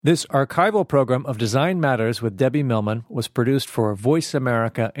This archival program of Design Matters with Debbie Millman was produced for Voice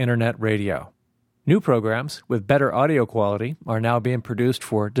America Internet Radio. New programs with better audio quality are now being produced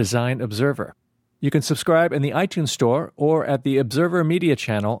for Design Observer. You can subscribe in the iTunes Store or at the Observer Media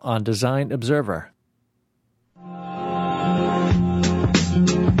channel on Design Observer.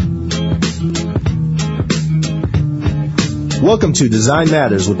 Welcome to Design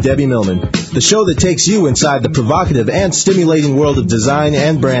Matters with Debbie Millman, the show that takes you inside the provocative and stimulating world of design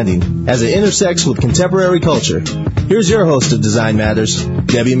and branding as it intersects with contemporary culture. Here's your host of Design Matters,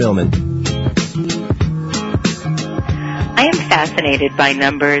 Debbie Millman. I am fascinated by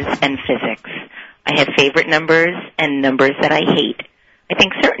numbers and physics. I have favorite numbers and numbers that I hate. I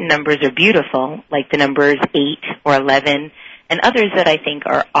think certain numbers are beautiful, like the numbers 8 or 11, and others that I think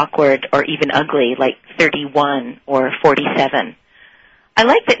are awkward or even ugly, like 31 or 47. I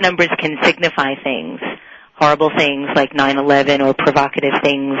like that numbers can signify things, horrible things like 9/11 or provocative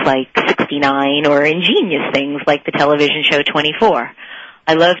things like 69 or ingenious things like the television show 24.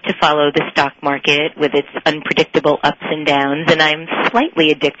 I love to follow the stock market with its unpredictable ups and downs, and I'm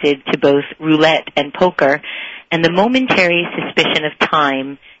slightly addicted to both roulette and poker and the momentary suspicion of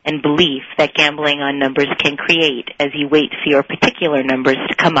time and belief that gambling on numbers can create as you wait for your particular numbers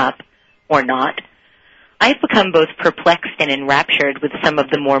to come up or not. I've become both perplexed and enraptured with some of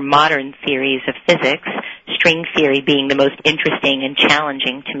the more modern theories of physics, string theory being the most interesting and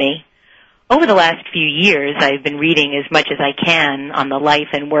challenging to me. Over the last few years, I've been reading as much as I can on the life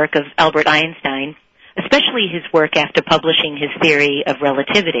and work of Albert Einstein, especially his work after publishing his theory of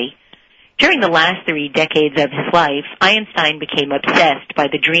relativity. During the last 3 decades of his life, Einstein became obsessed by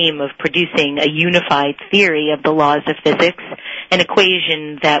the dream of producing a unified theory of the laws of physics, an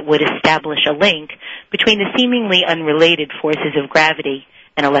equation that would establish a link between the seemingly unrelated forces of gravity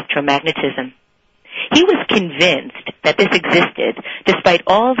and electromagnetism. He was convinced that this existed despite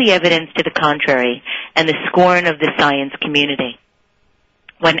all the evidence to the contrary and the scorn of the science community.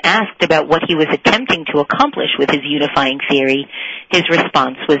 When asked about what he was attempting to accomplish with his unifying theory, his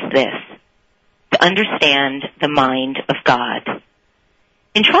response was this: to understand the mind of God.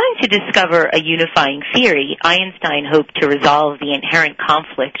 In trying to discover a unifying theory, Einstein hoped to resolve the inherent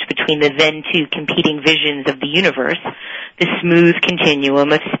conflict between the then two competing visions of the universe, the smooth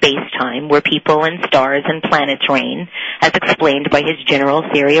continuum of space-time where people and stars and planets reign, as explained by his general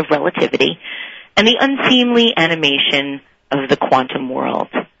theory of relativity, and the unseemly animation of the quantum world.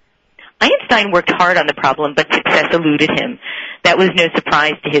 Einstein worked hard on the problem, but success eluded him. That was no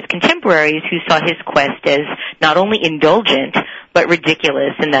surprise to his contemporaries, who saw his quest as not only indulgent, but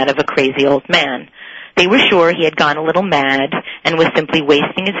ridiculous and that of a crazy old man. They were sure he had gone a little mad and was simply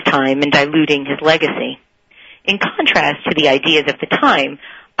wasting his time and diluting his legacy. In contrast to the ideas of the time,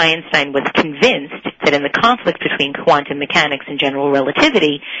 Einstein was convinced that in the conflict between quantum mechanics and general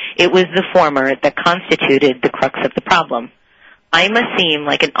relativity, it was the former that constituted the crux of the problem. I must seem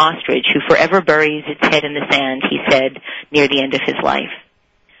like an ostrich who forever buries its head in the sand, he said near the end of his life.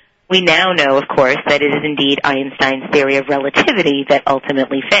 We now know, of course, that it is indeed Einstein's theory of relativity that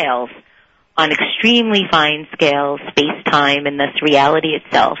ultimately fails. On extremely fine scales, space-time and thus reality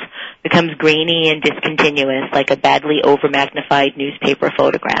itself becomes grainy and discontinuous like a badly over-magnified newspaper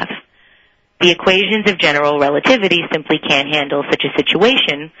photograph. The equations of general relativity simply can't handle such a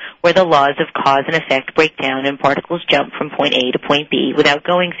situation where the laws of cause and effect break down and particles jump from point A to point B without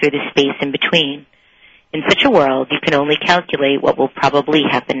going through the space in between. In such a world, you can only calculate what will probably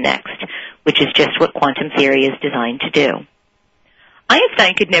happen next, which is just what quantum theory is designed to do.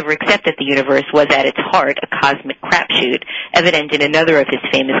 Einstein could never accept that the universe was at its heart a cosmic crapshoot, evident in another of his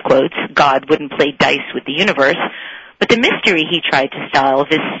famous quotes, "God wouldn't play dice with the universe," but the mystery he tried to solve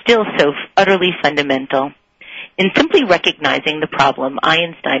is still so utterly fundamental. In simply recognizing the problem,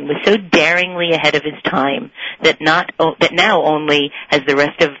 Einstein was so daringly ahead of his time that now only has the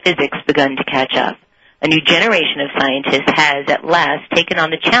rest of physics begun to catch up. A new generation of scientists has, at last, taken on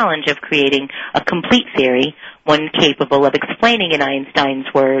the challenge of creating a complete theory, one capable of explaining, in Einstein's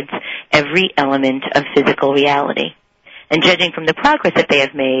words, every element of physical reality. And judging from the progress that they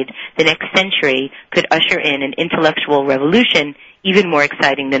have made, the next century could usher in an intellectual revolution even more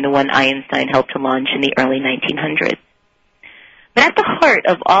exciting than the one Einstein helped to launch in the early 1900s. But at the heart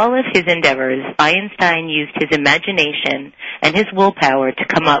of all of his endeavors, Einstein used his imagination and his willpower to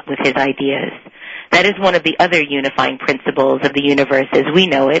come up with his ideas. That is one of the other unifying principles of the universe as we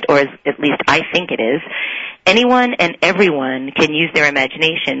know it, or as at least I think it is. Anyone and everyone can use their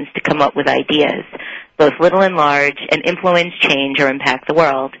imaginations to come up with ideas, both little and large, and influence, change, or impact the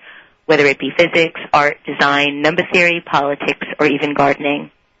world, whether it be physics, art, design, number theory, politics, or even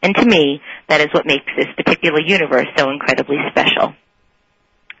gardening. And to me, that is what makes this particular universe so incredibly special.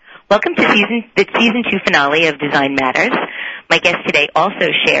 Welcome to the season 2 finale of Design Matters. My guest today also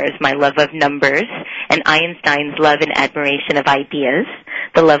shares my love of numbers and Einstein's love and admiration of ideas,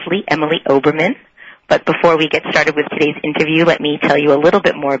 the lovely Emily Oberman. But before we get started with today's interview, let me tell you a little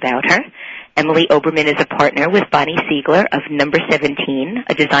bit more about her. Emily Oberman is a partner with Bonnie Siegler of Number 17,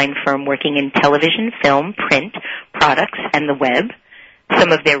 a design firm working in television, film, print, products, and the web.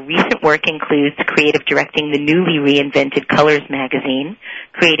 Some of their recent work includes creative directing the newly reinvented Colors magazine,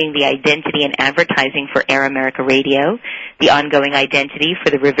 creating the identity and advertising for Air America Radio, the ongoing identity for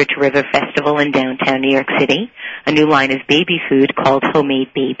the River to River Festival in downtown New York City, a new line of baby food called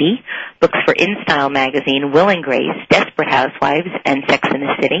Homemade Baby, books for InStyle magazine, Will and Grace, Desperate Housewives, and Sex and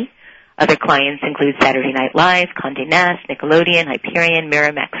the City. Other clients include Saturday Night Live, Condé Nast, Nickelodeon, Hyperion,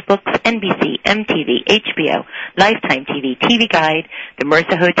 Miramax Books, NBC, MTV, HBO, Lifetime TV, TV Guide, the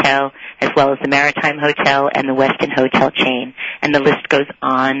Mercer Hotel, as well as the Maritime Hotel and the Westin Hotel chain. And the list goes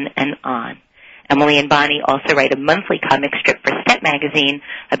on and on. Emily and Bonnie also write a monthly comic strip for Step magazine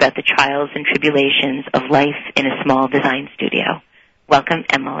about the trials and tribulations of life in a small design studio. Welcome,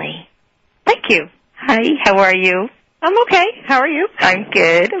 Emily. Thank you. Hi, how are you? I'm okay. How are you? I'm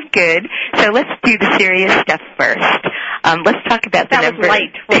good. So let's do the serious stuff first. Let's talk about the numbers. That was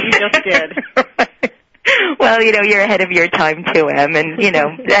light, what you just did. Well, you're ahead of your time too, Em, and,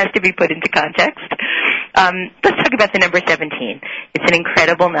 it has to be put into context. Let's talk about the number 17. It's an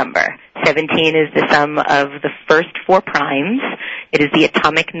incredible number. 17 is the sum of the first 4 primes. It is the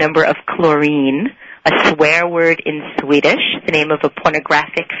atomic number of chlorine, a swear word in Swedish, the name of a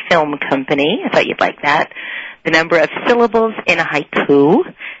pornographic film company. I thought you'd like that. The number of syllables in a haiku,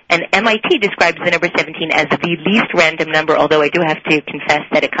 and MIT describes the number 17 as the least random number, although I do have to confess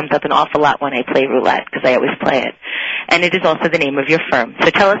that it comes up an awful lot when I play roulette, because I always play it. And it is also the name of your firm.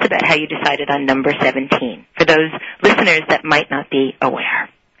 So tell us about how you decided on number 17, for those listeners that might not be aware.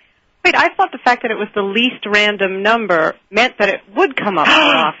 Wait, I thought the fact that it was the least random number meant that it would come up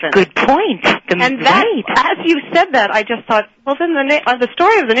more often. Good point. And that, as you said that, I just thought, well, then the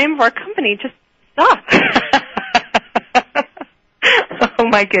story of the name of our company just sucks. Oh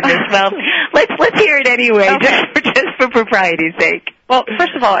my goodness! Well, let's hear it anyway, okay. just for propriety's sake. Well,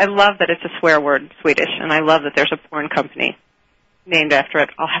 first of all, I love that it's a swear word, Swedish, and I love that there's a porn company named after it.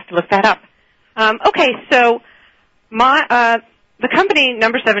 I'll have to look that up. Okay, so the company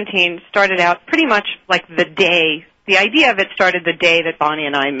Number 17 started out pretty much like the idea of it started the day that Bonnie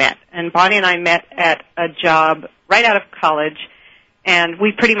and I met, and Bonnie and I met at a job right out of college, and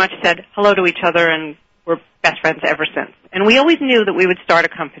we pretty much said hello to each other, and we're best friends ever since. And we always knew that we would start a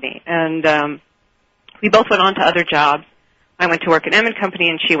company. And we both went on to other jobs. I went to work at Emmett Company,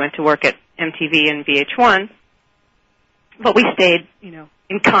 and she went to work at MTV and VH1. But we stayed,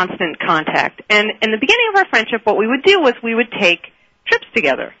 in constant contact. And in the beginning of our friendship, what we would do was we would take trips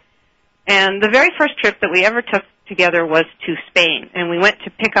together. And the very first trip that we ever took together was to Spain. And we went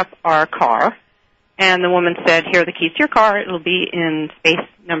to pick up our car. And the woman said, here are the keys to your car. It'll be in space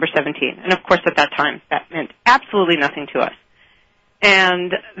number 17. And, of course, at that time, that meant absolutely nothing to us.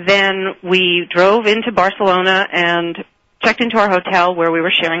 And then we drove into Barcelona and checked into our hotel where we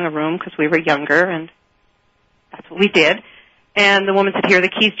were sharing a room because we were younger, and that's what we did. And the woman said, here are the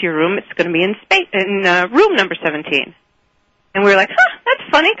keys to your room. It's going to be in room number 17. And we were like,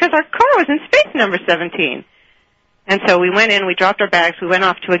 that's funny because our car was in space number 17. And so we went in, we dropped our bags, we went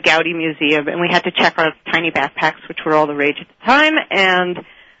off to a Gaudi museum, and we had to check our tiny backpacks, which were all the rage at the time, and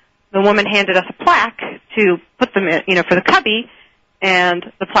the woman handed us a plaque to put them in, for the cubby, and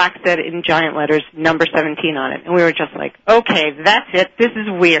the plaque said in giant letters, number 17 on it. And we were just like, okay, that's it, this is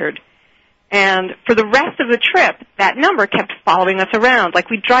weird. And for the rest of the trip, that number kept following us around.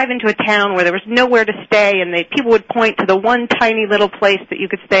 Like we'd drive into a town where there was nowhere to stay, and people would point to the one tiny little place that you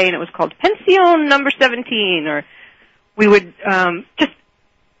could stay, and it was called Pension number 17, or we would just,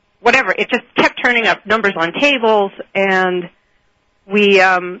 whatever, it just kept turning up numbers on tables, and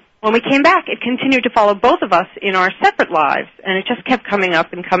when we came back, it continued to follow both of us in our separate lives, and it just kept coming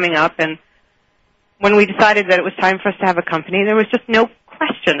up, and when we decided that it was time for us to have a company, there was just no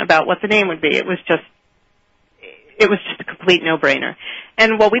question about what the name would be. It was just a complete no-brainer.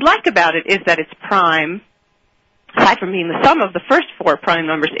 And what we like about it is that it's prime. Aside from being the sum of the first 4 prime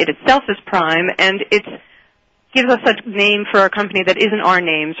numbers, it itself is prime, and it gives us a name for our company that isn't our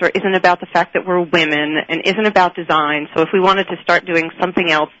names or isn't about the fact that we're women and isn't about design. So if we wanted to start doing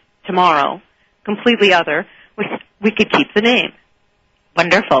something else tomorrow, completely other, we could keep the name.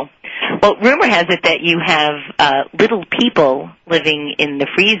 Wonderful. Well, rumor has it that you have little people living in the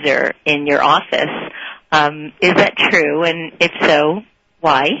freezer in your office. Is that true? And if so,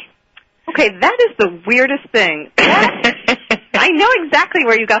 why? Okay, that is the weirdest thing. I I know exactly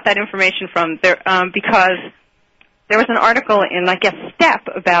where you got that information from, because there was an article in, I guess, Step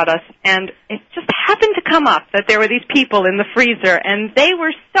about us, and it just happened to come up that there were these people in the freezer, and they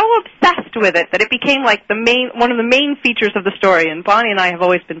were so obsessed with it that it became like one of the main features of the story, and Bonnie and I have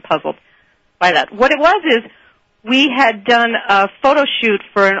always been puzzled by that. What it was is we had done a photo shoot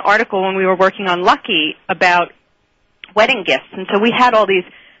for an article when we were working on Lucky about wedding gifts, and so we had all these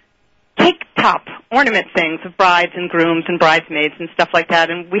cake top ornament things of brides and grooms and bridesmaids and stuff like that,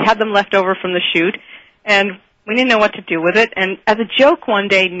 and we had them left over from the shoot, and we didn't know what to do with it, and as a joke one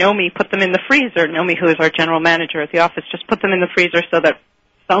day, Nomi put them in the freezer. Nomi, who is our general manager at the office, just put them in the freezer so that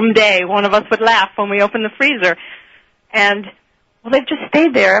someday one of us would laugh when we opened the freezer. And, well, they've just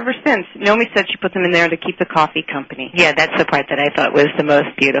stayed there ever since. Nomi said she put them in there to keep the coffee company. Yeah, that's the part that I thought was the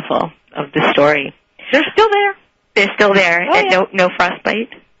most beautiful of the story. They're still there. They're still there, oh, and yeah. no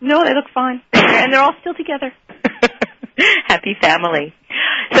frostbite? No, they look fine. And they're all still together. Happy family.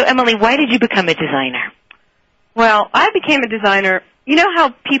 So, Emily, why did you become a designer? Well, I became a designer. You know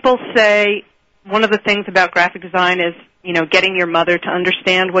how people say one of the things about graphic design is, getting your mother to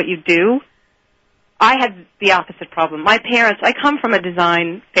understand what you do? I had the opposite problem. My parents, I come from a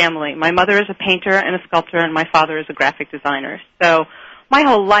design family. My mother is a painter and a sculptor, and my father is a graphic designer. So my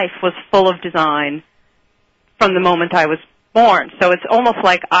whole life was full of design from the moment I was born. So it's almost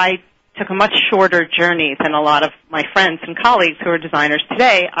like I took a much shorter journey than a lot of my friends and colleagues who are designers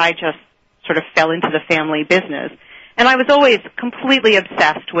today. I just sort of fell into the family business. And I was always completely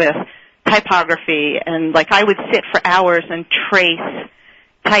obsessed with typography, and I would sit for hours and trace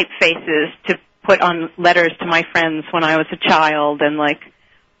typefaces to put on letters to my friends when I was a child, and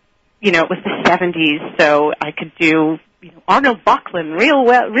it was the 70s, so I could do Arnold Buckland really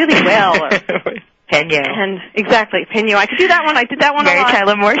well. Or Penyo. And exactly, Penyo. I could do that one. I did that one Mary a lot.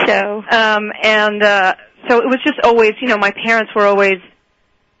 Tyler Moore Show. So it was just always, my parents were always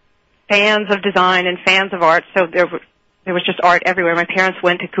fans of design and fans of art, so there was just art everywhere. My parents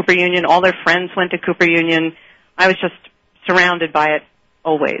went to Cooper Union. All their friends went to Cooper Union. I was just surrounded by it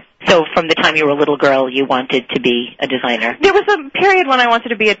always. So from the time you were a little girl, you wanted to be a designer? There was a period when I wanted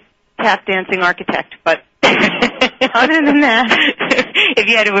to be a tap dancing architect, but other than that... If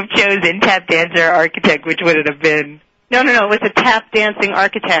you had to have chosen tap dancer or architect, which would it have been? No, it was a tap dancing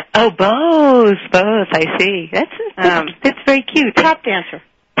architect. Oh, both, I see. That's very cute. Tap dancer.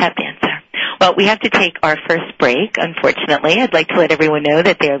 Tap dancer. Well, we have to take our first break, unfortunately. I'd like to let everyone know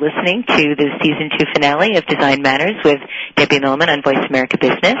that they are listening to the Season 2 finale of Design Matters with Debbie Millman on Voice America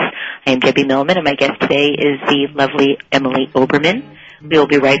Business. I am Debbie Millman, and my guest today is the lovely Emily Oberman. We will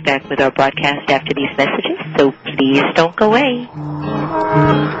be right back with our broadcast after these messages, so please don't go away.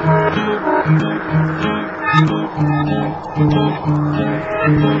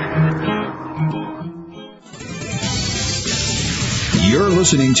 You're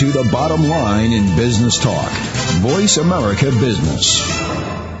listening to The Bottom Line in Business Talk. Voice America Business.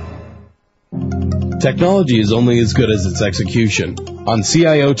 Technology is only as good as its execution. On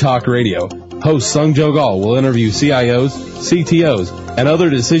CIO Talk Radio, host Sung Jogal will interview CIOs, CTOs, and other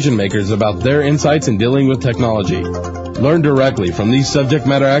decision makers about their insights in dealing with technology. Learn directly from these subject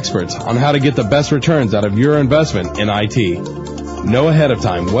matter experts on how to get the best returns out of your investment in IT. Know ahead of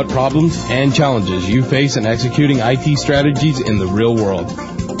time what problems and challenges you face in executing IT strategies in the real world.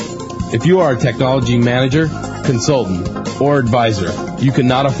 If you are a technology manager, consultant, or advisor, you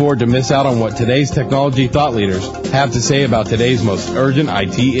cannot afford to miss out on what today's technology thought leaders have to say about today's most urgent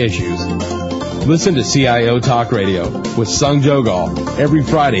IT issues. Listen to CIO Talk Radio with Sung Jogal every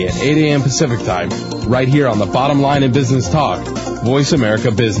Friday at 8 a.m. Pacific Time, right here on the Bottom Line in Business Talk, Voice America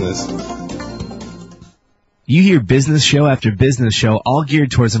Business. You hear business show after business show all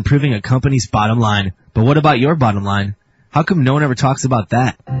geared towards improving a company's bottom line. But what about your bottom line? How come no one ever talks about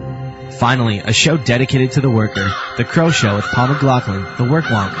that? Finally, a show dedicated to the worker, The Crow Show with Paul McLaughlin, The Work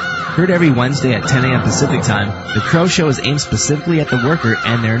Wonk. Heard every Wednesday at 10 a.m. Pacific Time, The Crow Show is aimed specifically at the worker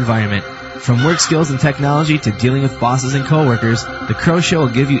and their environment. From work skills and technology to dealing with bosses and coworkers, The Crow Show will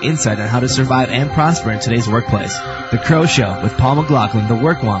give you insight on how to survive and prosper in today's workplace. The Crow Show with Paul McLaughlin, The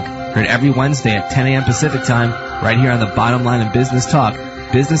Work Wonk. Heard every Wednesday at 10 a.m. Pacific Time, right here on the Bottom Line in Business Talk,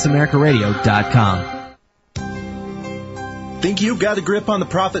 BusinessAmericaRadio.com. Think you've got a grip on the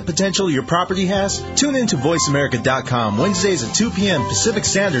profit potential your property has? Tune in to VoiceAmerica.com Wednesdays at 2 p.m. Pacific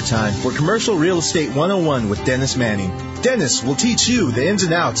Standard Time for Commercial Real Estate 101 with Dennis Manning. Dennis will teach you the ins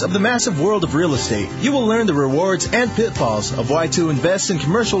and outs of the massive world of real estate. You will learn the rewards and pitfalls of why to invest in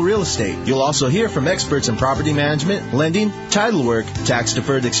commercial real estate. You'll also hear from experts in property management, lending, title work,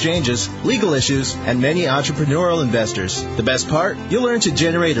 tax-deferred exchanges, legal issues, and many entrepreneurial investors. The best part? You'll learn to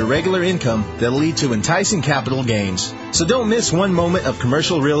generate a regular income that'll lead to enticing capital gains. So don't miss one moment of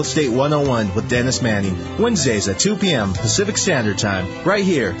Commercial Real Estate 101 with Dennis Manning. Wednesdays at 2 p.m. Pacific Standard Time, right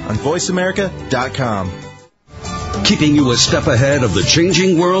here on VoiceAmerica.com. Keeping you a step ahead of the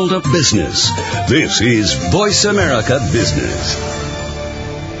changing world of business. This is Voice America Business.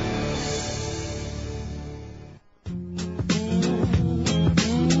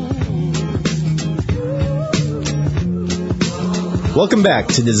 Welcome back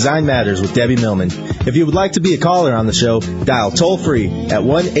to Design Matters with Debbie Millman. If you would like to be a caller on the show, dial toll-free at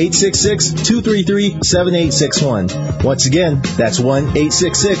 1-866-233-7861. Once again, that's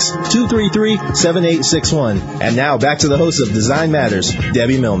 1-866-233-7861. And now back to the host of Design Matters,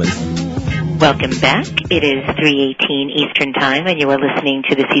 Debbie Millman. Welcome back. It is 3:18 Eastern Time, and you are listening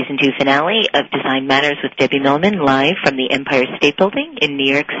to the Season 2 finale of Design Matters with Debbie Millman, live from the Empire State Building in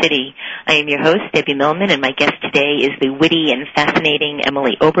New York City. I am your host, Debbie Millman, and my guest today is the witty and fascinating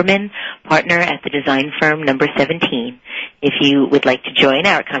Emily Oberman, partner at the design firm Number 17. If you would like to join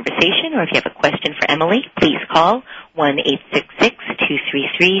our conversation, or if you have a question for Emily, please call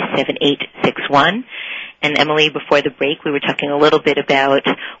 1-866-233-7861. And Emily, before the break, we were talking a little bit about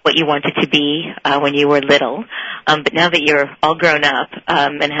what you wanted to be when you were little. But now that you're all grown up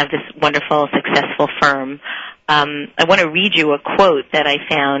and have this wonderful, successful firm, I want to read you a quote that I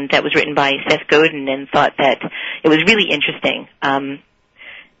found that was written by Seth Godin and thought that it was really interesting.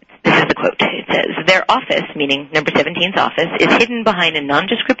 This is the quote. It says, "Their office," meaning Number 17's office, "is hidden behind a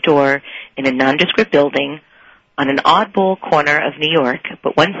nondescript door in a nondescript building on an oddball corner of New York,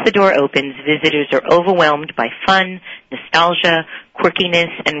 but once the door opens, visitors are overwhelmed by fun, nostalgia,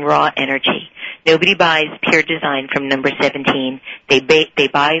 quirkiness, and raw energy. Nobody buys pure design from Number 17. They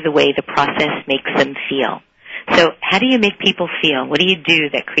buy the way the process makes them feel." So how do you make people feel? What do you do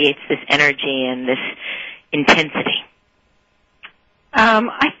that creates this energy and this intensity? I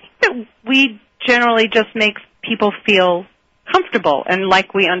think that we generally just make people feel comfortable and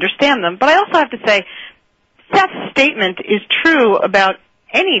like we understand them. But I also have to say, Seth's statement is true about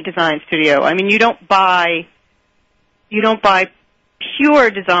any design studio. I mean, you don't buy pure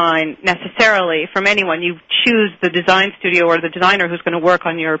design necessarily from anyone. You choose the design studio or the designer who's going to work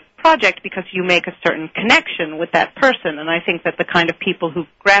on your project because you make a certain connection with that person. And I think that the kind of people who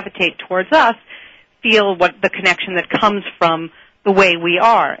gravitate towards us feel what the connection that comes from the way we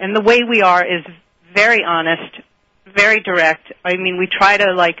are. And the way we are is very honest, very direct. I mean, we try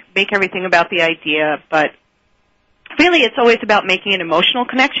to make everything about the idea, but really, it's always about making an emotional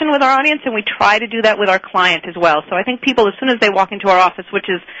connection with our audience, and we try to do that with our client as well. So I think people, as soon as they walk into our office, which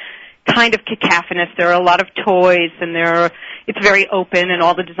is kind of cacophonous, there are a lot of toys, and it's very open, and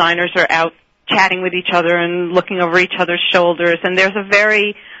all the designers are out chatting with each other and looking over each other's shoulders, and there's a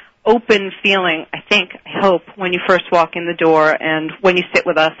very open feeling, I hope, when you first walk in the door and when you sit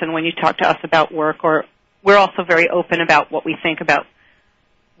with us and when you talk to us about work. Or we're also very open about what we think about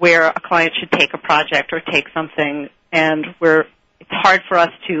where a client should take a project or take something. And it's hard for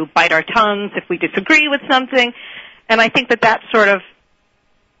us to bite our tongues if we disagree with something. And I think that sort of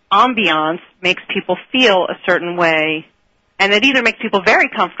ambiance makes people feel a certain way, and it either makes people very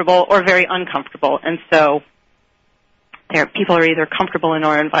comfortable or very uncomfortable. And so people are either comfortable in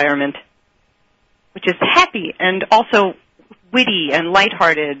our environment, which is happy and also witty and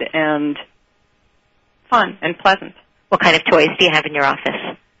lighthearted and fun and pleasant. What kind of toys do you have in your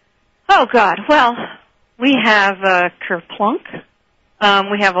office? Oh, God. Well, we have Kerplunk.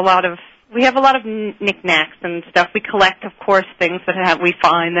 We have a lot of knickknacks and stuff. We collect, of course, things we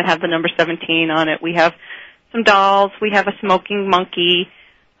find that have the Number 17 on it. We have some dolls. We have a smoking monkey.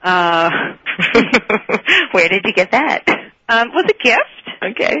 Where did you get that? It was a gift.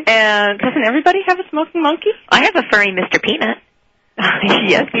 Okay. And doesn't everybody have a smoking monkey? I have a furry Mr. Peanut.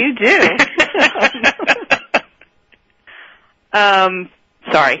 Yes, you do.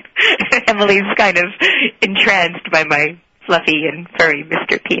 Sorry. Emily's kind of entranced by my fluffy and furry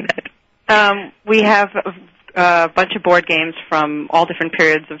Mr. Peanut. We have a bunch of board games from all different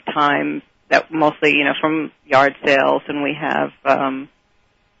periods of time, that mostly, from yard sales, and we have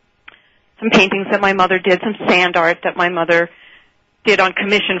some paintings that my mother did, some sand art that my mother did on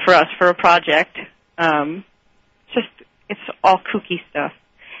commission for us for a project. It's all kooky stuff.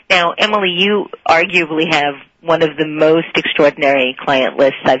 Now, Emily, you arguably have one of the most extraordinary client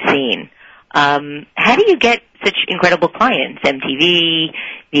lists I've seen. How do you get such incredible clients? MTV,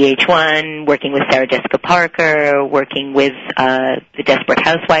 VH1, working with Sarah Jessica Parker, working with the Desperate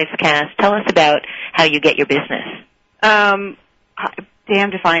Housewives cast. Tell us about how you get your business.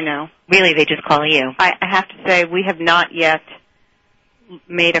 Damned if I know. Really, they just call you? I have to say, we have not yet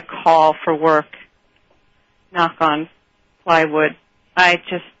made a call for work. Knock on plywood. I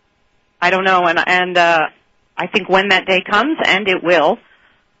don't know, and I think when that day comes, and it will,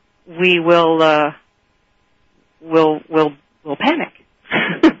 we will we'll panic.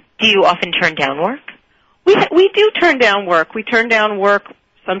 Do you often turn down work? We do turn down work. We turn down work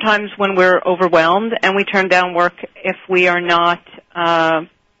sometimes when we're overwhelmed, and we turn down work if we are not.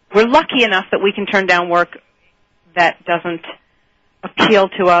 We're lucky enough that we can turn down work that doesn't appeal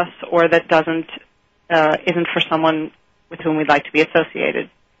to us or that isn't for someone with whom we'd like to be associated.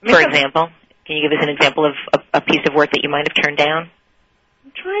 For example, can you give us an example of a piece of work that you might have turned down?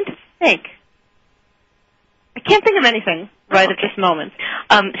 I'm trying to think. I can't think of anything right at this moment.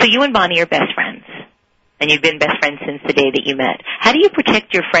 So you and Bonnie are best friends, and you've been best friends since the day that you met. How do you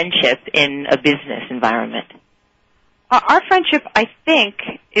protect your friendship in a business environment? Our friendship, I think,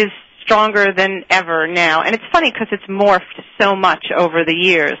 is stronger than ever now. And it's funny because it's morphed so much over the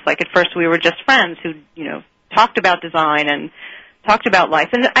years. Like at first we were just friends who, talked about design and talked about life.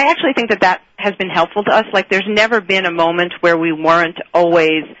 And I actually think that has been helpful to us. Like there's never been a moment where we weren't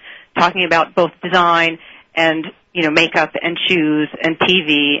always talking about both design and, makeup and shoes and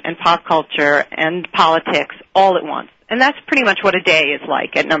TV and pop culture and politics all at once. And that's pretty much what a day is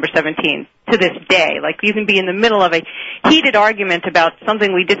like at number 17 to this day. Like you can be in the middle of a heated argument about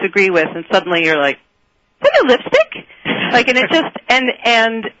something we disagree with, and suddenly you're like, "Is that a lipstick?" Like, and it just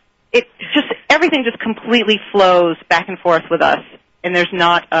and it just everything just completely flows back and forth with us. And there's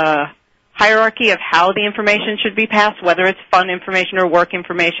not a hierarchy of how the information should be passed, whether it's fun information or work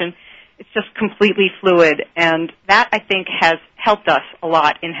information. It's just completely fluid, and that I think has helped us a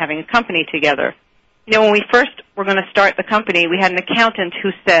lot in having a company together. When we first were going to start the company, we had an accountant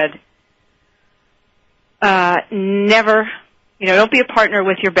who said, never, don't be a partner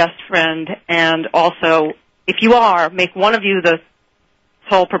with your best friend, and also, if you are, make one of you the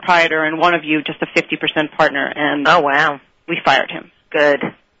sole proprietor and one of you just a 50% partner. And oh, wow. We fired him. Good.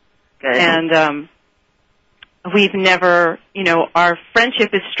 And we've never, our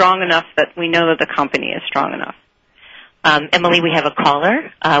friendship is strong enough that we know that the company is strong enough. Emily, we have a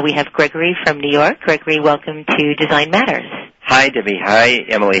caller. We have Gregory from New York. Gregory, welcome to Design Matters. Hi, Debbie. Hi,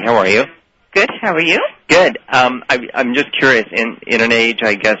 Emily. How are you? Good. How are you? Good. I'm just curious. In an age,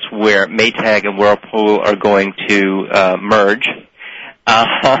 I guess, where Maytag and Whirlpool are going to merge,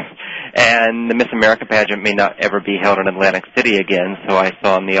 and the Miss America pageant may not ever be held in Atlantic City again, so I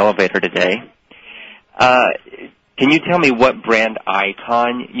saw on the elevator today. Can you tell me what brand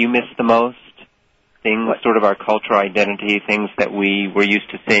icon you miss the most? Things, sort of our cultural identity, things that we were used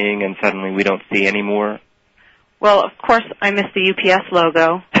to seeing and suddenly we don't see anymore? Well, of course, I miss the UPS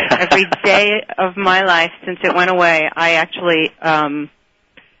logo. Every day of my life since it went away, I actually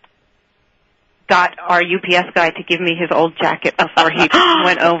got our UPS guy to give me his old jacket before he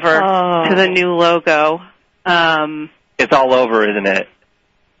went over to the new logo. It's all over, isn't it?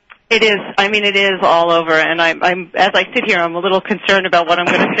 It is. I mean, it is all over, and I'm as I sit here, I'm a little concerned about what I'm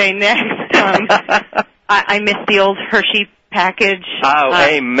going to say next. I miss the old Hershey package. Oh,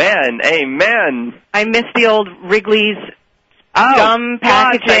 amen. I miss the old Wrigley's gum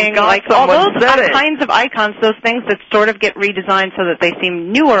packaging. Like all those kinds kinds of icons, those things that sort of get redesigned so that they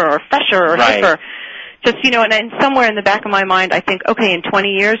seem newer or fresher or hipper. Just, and somewhere in the back of my mind, I think, okay, in 20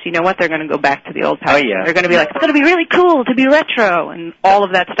 years, you know what, they're going to go back to the old package. Oh, yeah. They're going to be like, it's going to be really cool to be retro, and all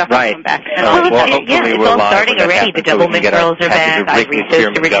of that stuff will come back. It's all starting already. The double mint rolls are back. Ivory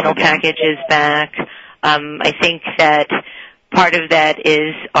Toast original package is back. I think that part of that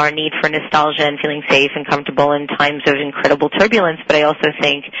is our need for nostalgia and feeling safe and comfortable in times of incredible turbulence, but I also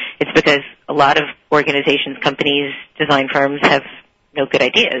think it's because a lot of organizations, companies, design firms have no good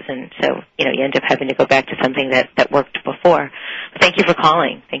ideas, and so, you end up having to go back to something that worked before. But thank you for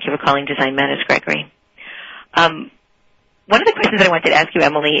calling. Thank you for calling Design Matters, Gregory. One of the questions that I wanted to ask you,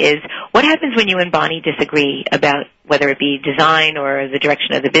 Emily, is what happens when you and Bonnie disagree about whether it be design or the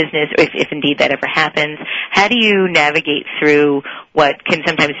direction of the business, or if indeed that ever happens? How do you navigate through what can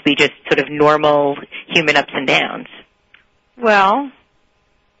sometimes be just sort of normal human ups and downs? Well,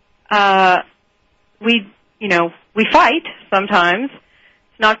 we fight sometimes.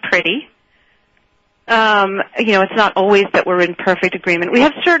 It's not pretty. It's not always that we're in perfect agreement. We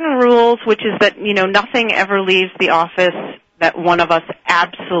have certain rules, which is that, nothing ever leaves the office that one of us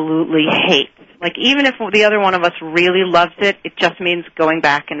absolutely hates. Like, even if the other one of us really loves it, it just means going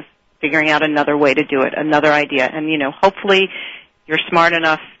back and figuring out another way to do it, another idea. And, hopefully you're smart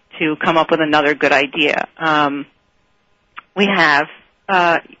enough to come up with another good idea. We have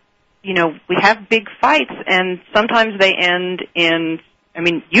big fights, and sometimes they end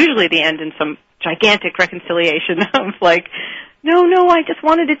usually they end in some gigantic reconciliation of like, no, I just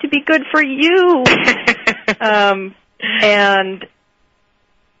wanted it to be good for you. And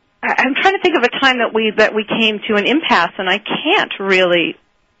I'm trying to think of a time that we came to an impasse, and I can't really.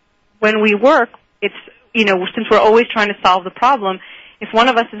 When we work, it's, since we're always trying to solve the problem, if one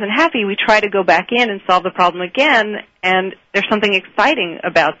of us isn't happy, we try to go back in and solve the problem again, and there's something exciting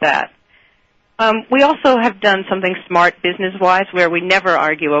about that. We also have done something smart business-wise where we never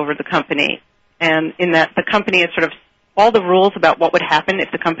argue over the company, and in that the company is sort of, all the rules about what would happen if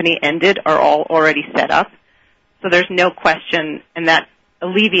the company ended are all already set up, so there's no question, and that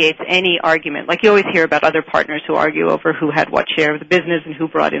alleviates any argument. Like you always hear about other partners who argue over who had what share of the business and who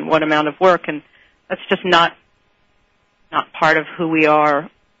brought in what amount of work, and that's just not part of who we are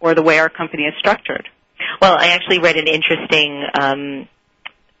or the way our company is structured. Well, I actually read an interesting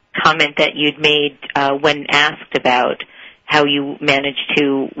comment that you'd made when asked about how you managed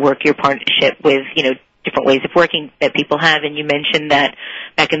to work your partnership with, different ways of working that people have, and you mentioned that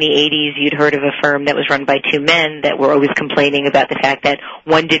back in the 80s you'd heard of a firm that was run by two men that were always complaining about the fact that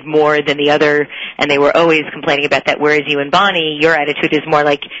one did more than the other, and they were always complaining about that, whereas you and Bonnie, your attitude is more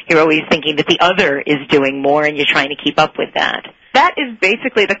like you're always thinking that the other is doing more and you're trying to keep up with that. That is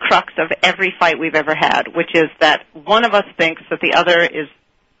basically the crux of every fight we've ever had, which is that one of us thinks that the other is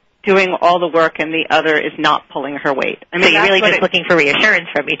doing all the work and the other is not pulling her weight. I mean, so you're really just looking for reassurance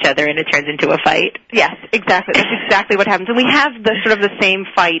from each other and it turns into a fight? Yes, exactly. That's exactly what happens. And we have the sort of the same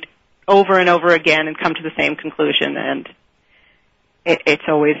fight over and over again and come to the same conclusion, and it's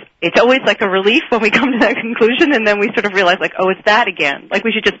always like a relief when we come to that conclusion, and then we sort of realize, like, oh, it's that again. Like,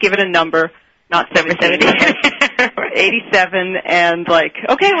 we should just give it a number, not 17, 87, and like,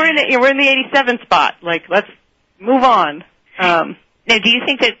 okay, we're in the 87 spot. Like, let's move on. Now, do you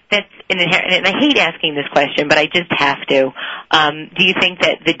think that that's an inherent, and I hate asking this question, but I just have to, do you think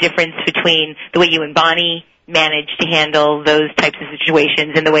that the difference between the way you and Bonnie managed to handle those types of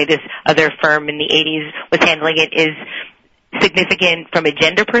situations and the way this other firm in the 80s was handling it is significant from a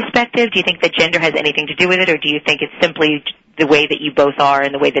gender perspective? Do you think that gender has anything to do with it, or do you think it's simply the way that you both are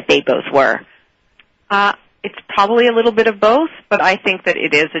and the way that they both were? It's probably a little bit of both, but I think that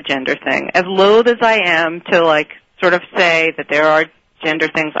it is a gender thing. As loath as I am to, like, sort of say that there are gender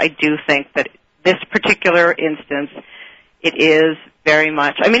things, I do think that this particular instance, it is very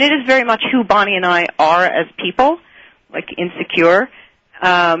much who Bonnie and I are as people, like insecure,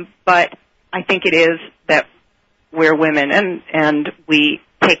 but I think it is that we're women and we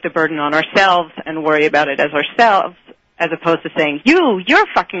take the burden on ourselves and worry about it as ourselves, as opposed to saying, you're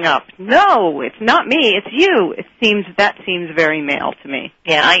fucking up. No, it's not me, it's you. That seems very male to me.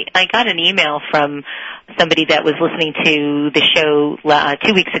 Yeah, I got an email from somebody that was listening to the show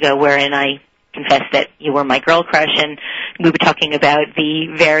 2 weeks ago, wherein I confessed that you were my girl crush, and we were talking about the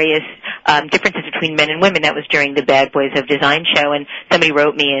various differences between men and women. That was during the Bad Boys of Design show, and somebody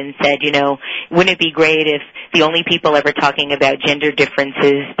wrote me and said, wouldn't it be great if the only people ever talking about gender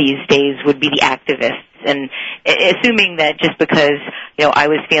differences these days would be the activists? And assuming that just because, I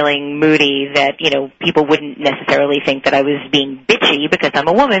was feeling moody, that, people wouldn't necessarily think that I was being bitchy because I'm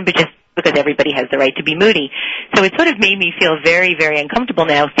a woman, but just because everybody has the right to be moody. So it sort of made me feel very, very uncomfortable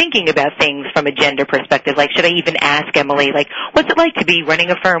now thinking about things from a gender perspective. Like, should I even ask Emily, like, what's it like to be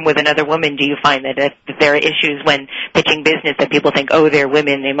running a firm with another woman? Do you find that if there are issues when pitching business that people think, oh, they're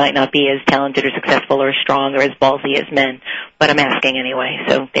women, they might not be as talented or successful or strong or as ballsy as men? But I'm asking anyway,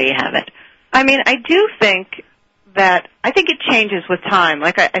 so there you have it. I mean, I do think it changes with time.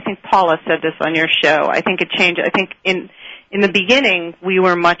 Like, I think Paula said this on your show. I think it changes. I think in the beginning, we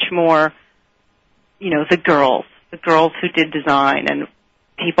were much more, the girls who did design, and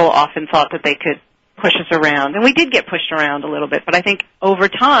people often thought that they could push us around. And we did get pushed around a little bit, but I think over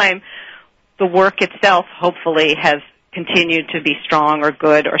time, the work itself hopefully has continued to be strong or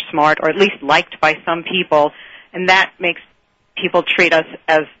good or smart or at least liked by some people, and that makes people treat us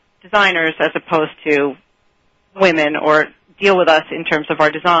as designers as opposed to women, or deal with us in terms of our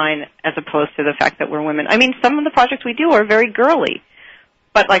design as opposed to the fact that we're women. I mean, some of the projects we do are very girly,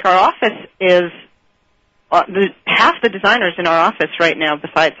 but like our office is, half the designers in our office right now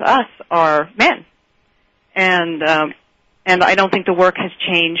besides us are men. And I don't think the work has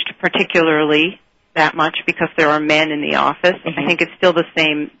changed particularly that much because there are men in the office. Mm-hmm. I think it's still the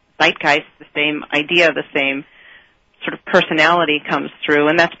same zeitgeist, the same idea, the same sort of personality comes through,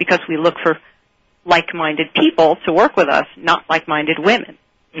 and that's because we look for like-minded people to work with us, not like-minded women.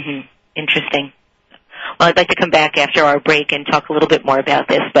 Mm-hmm. Interesting. Well, I'd like to come back after our break and talk a little bit more about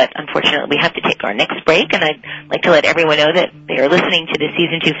this, but unfortunately we have to take our next break, and I'd like to let everyone know that they are listening to the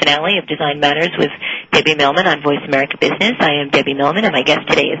Season 2 finale of Design Matters with Debbie Millman on Voice America Business. I am Debbie Millman, and my guest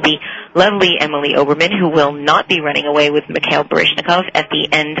today is the lovely Emily Oberman, who will not be running away with Mikhail Baryshnikov at the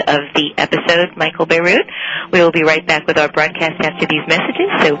end of the episode, Michael Beirut. We will be right back with our broadcast after these messages,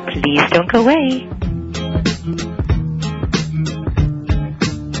 so please don't go away.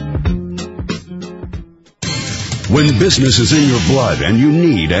 When business is in your blood and you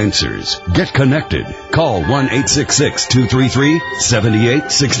need answers, get connected. Call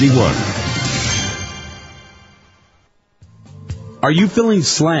 1-866-233-7861. Are you feeling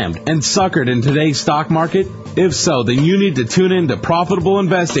slammed and suckered in today's stock market? If so, then you need to tune in to Profitable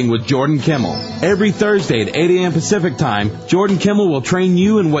Investing with Jordan Kimmel. Every Thursday at 8 a.m. Pacific Time, Jordan Kimmel will train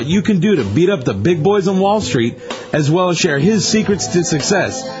you in what you can do to beat up the big boys on Wall Street, as well as share his secrets to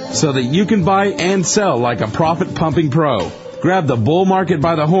success so that you can buy and sell like a profit-pumping pro. Grab the bull market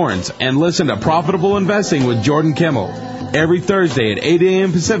by the horns and listen to Profitable Investing with Jordan Kimmel. Every Thursday at 8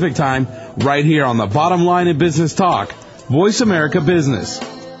 a.m. Pacific Time, right here on the Bottom Line in Business Talk. Voice America Business.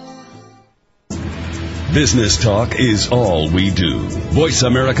 Business talk is all we do. Voice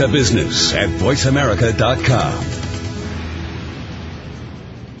America Business at voiceamerica.com.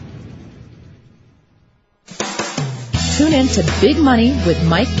 Tune in to Big Money with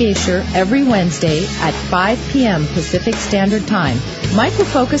Mike Geischer every Wednesday at 5 p.m. Pacific Standard Time. Mike will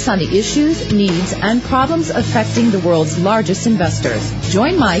focus on the issues, needs, and problems affecting the world's largest investors.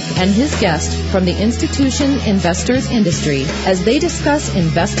 Join Mike and his guest from the institution investors industry as they discuss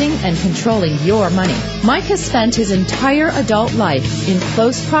investing and controlling your money. Mike has spent his entire adult life in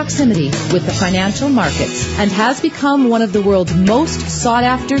close proximity with the financial markets and has become one of the world's most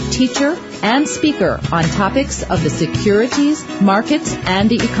sought-after teacher and speaker on topics of the securities, markets, and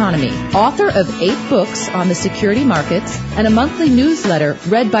the economy. Author of 8 books on the security markets and a monthly newsletter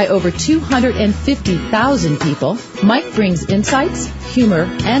read by over 250,000 people, Mike brings insights, humor,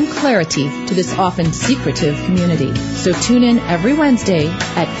 and clarity to this often secretive community. So tune in every Wednesday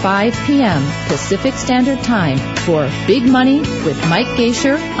at 5 p.m. Pacific Standard Time for Big Money with Mike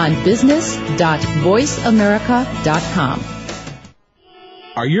Geischer on business.voiceamerica.com.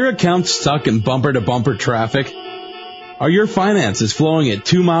 Are your accounts stuck in bumper-to-bumper traffic? Are your finances flowing at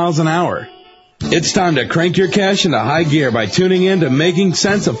 2 miles an hour? It's time to crank your cash into high gear by tuning in to Making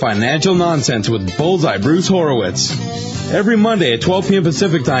Sense of Financial Nonsense with Bullseye Bruce Horowitz. Every Monday at 12 p.m.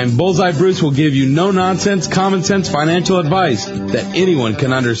 Pacific Time, Bullseye Bruce will give you no-nonsense, common-sense financial advice that anyone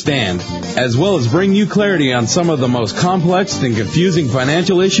can understand, as well as bring you clarity on some of the most complex and confusing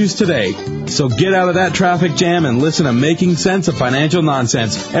financial issues today. So get out of that traffic jam and listen to Making Sense of Financial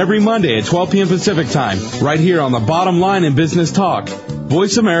Nonsense every Monday at 12 p.m. Pacific Time, right here on the Bottom Line in Business Talk.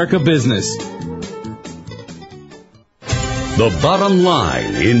 Voice America Business. The Bottom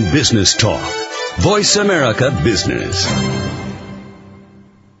Line in Business Talk. Voice America Business.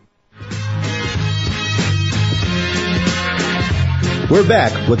 We're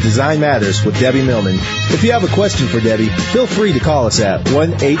back with Design Matters with Debbie Millman. If you have a question for Debbie, feel free to call us at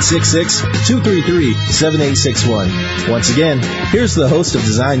 1-866-233-7861. Once again, here's the host of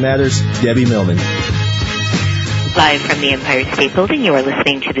Design Matters, Debbie Millman. Live from the Empire State Building, you are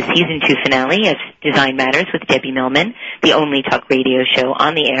listening to the Season 2 finale of Design Matters with Debbie Millman, the only talk radio show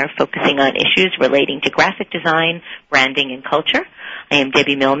on the air focusing on issues relating to graphic design, branding, and culture. I am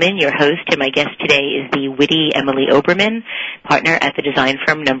Debbie Millman, your host, and my guest today is the witty Emily Oberman, partner at the design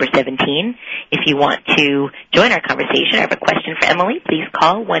firm Number 17. If you want to join our conversation or have a question for Emily, please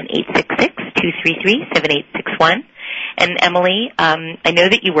call 1-866-233-7861. And Emily, I know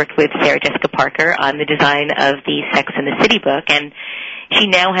that you worked with Sarah Jessica Parker on the design of the Sex and the City book, and she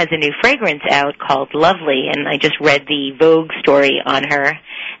now has a new fragrance out called Lovely, and I just read the Vogue story on her.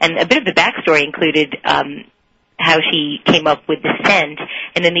 And a bit of the backstory included how she came up with the scent.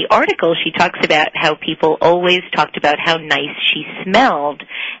 And in the article, she talks about how people always talked about how nice she smelled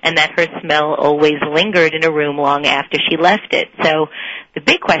and that her smell always lingered in a room long after she left it. So the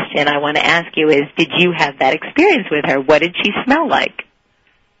big question I want to ask you is, did you have that experience with her? What did she smell like?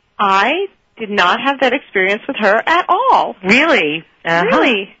 I did not have that experience with her at all. Really? Uh-huh.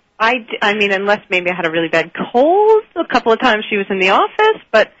 Really. I mean, unless maybe I had a really bad cold a couple of times she was in the office,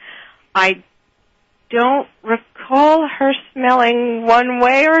 but I don't recall her smelling one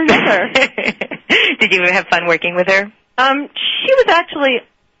way or another. Did you have fun working with her? She was actually,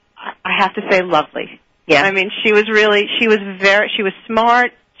 I have to say, lovely. Yeah. I mean, she was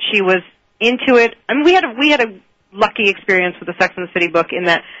smart. She was into it. I mean, we had a lucky experience with the Sex and the City book in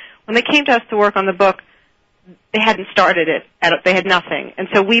that when they came to us to work on the book, they hadn't started it. They had nothing. And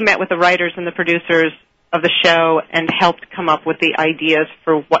so we met with the writers and the producers of the show and helped come up with the ideas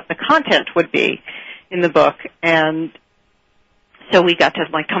for what the content would be in the book. And So we got to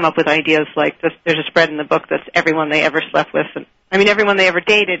like come up with ideas like this. There's a spread in the book that's everyone they ever slept with. Everyone they ever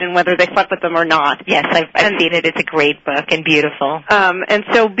dated and whether they slept with them or not. Yes, I've seen it. It's a great book and beautiful. And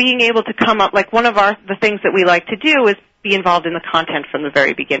so being able to come up, like one of the things that we like to do is be involved in the content from the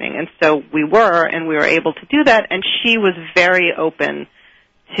very beginning. And so we were able to do that. And she was very open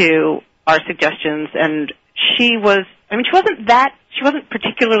to our suggestions. And she wasn't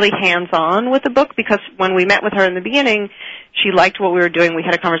particularly hands-on with the book because when we met with her in the beginning, she liked what we were doing. We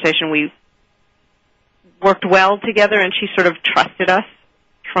had a conversation. We worked well together, and she sort of trusted us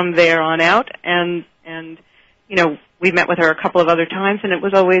from there on out. And we met with her a couple of other times, and it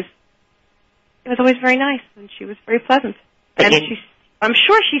was always very nice, and she was very pleasant. And I'm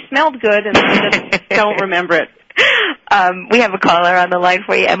sure she smelled good, and I just don't remember it. We have a caller on the line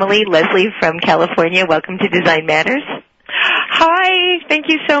for you, Emily. Leslie from California. Welcome to Design Matters. Hi. Thank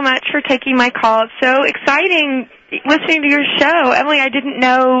you so much for taking my call. It's so exciting listening to your show. Emily, I didn't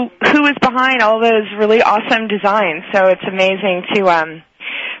know who was behind all those really awesome designs, so it's amazing to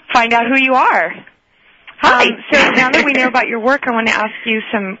find out who you are. Hi. So now that we know about your work, I want to ask you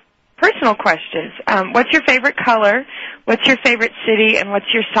some personal questions. What's your favorite color? What's your favorite city? And what's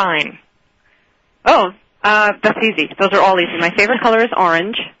your sign? Oh, that's easy. Those are all easy. My favorite color is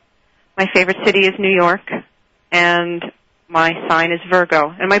orange. My favorite city is New York. And my sign is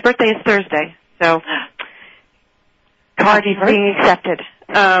Virgo. And my birthday is Thursday. So, card is being accepted.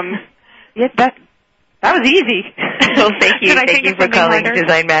 Yeah, that was easy. Well, thank you. Thank you for calling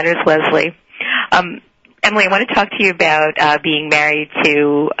Design Matters, Leslie. Emily, I want to talk to you about being married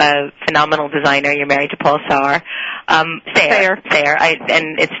to a phenomenal designer. You're married to Paul Saar. Sayer.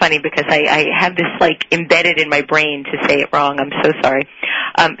 And it's funny because I have this like embedded in my brain to say it wrong. I'm so sorry.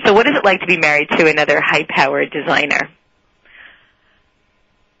 So what is it like to be married to another high-powered designer?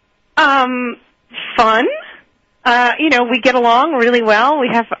 Fun. We get along really well. We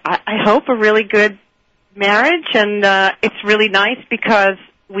have, I hope, a really good marriage, and it's really nice because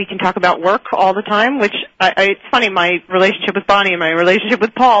we can talk about work all the time, which it's funny, my relationship with Bonnie and my relationship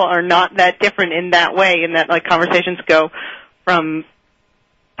with Paul are not that different in that way, in that like conversations go from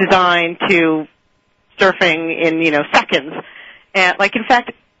design to surfing in, seconds. And like, in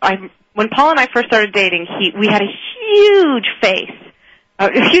fact, when Paul and I first started dating, we had a huge fight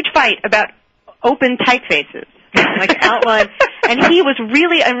about open typefaces, like outline. And he was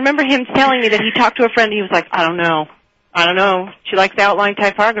really, I remember him telling me that he talked to a friend, he was like, I don't know. She likes outline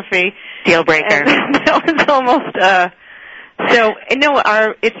typography. Deal breaker. And that was almost,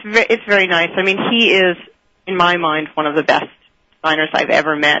 it's very nice. I mean, he is, in my mind, one of the best designers I've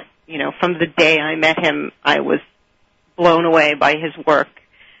ever met. From the day I met him, I was blown away by his work.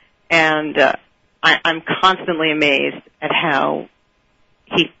 And I'm constantly amazed at how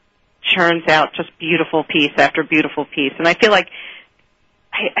he churns out just beautiful piece after beautiful piece. And I feel like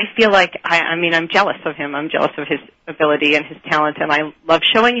I'm jealous of him. I'm jealous of his ability and his talent, and I love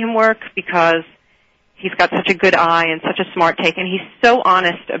showing him work because he's got such a good eye and such a smart take, and he's so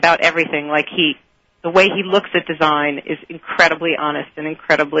honest about everything. Like the way he looks at design is incredibly honest and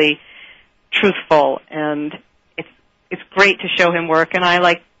incredibly truthful, and it's great to show him work. And I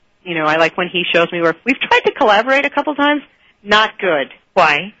like when he shows me work. We've tried to collaborate a couple times. Not good.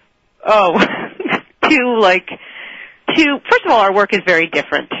 Why? Oh, first of all, our work is very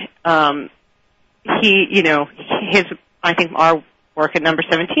different. I think our work at number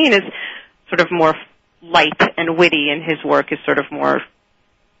 17 is sort of more light and witty, and his work is sort of more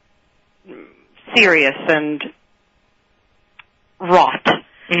serious and wrought.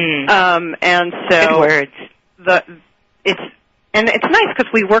 And so good words. It's nice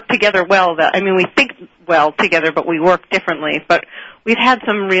because we work together well. We think well together, but we work differently. But we've had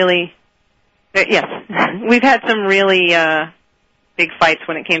some really big fights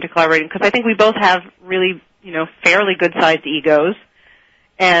when it came to collaborating because I think we both have really, fairly good-sized egos,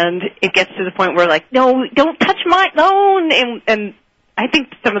 and it gets to the point where like, no, don't touch my own, and I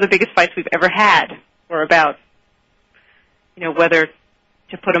think some of the biggest fights we've ever had were about, whether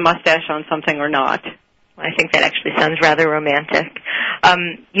to put a mustache on something or not. I think that actually sounds rather romantic.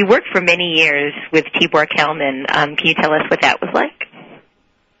 You worked for many years with Tibor Kalman. Can you tell us what that was like?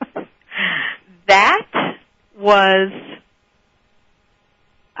 That was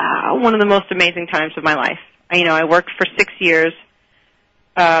one of the most amazing times of my life. I worked for 6 years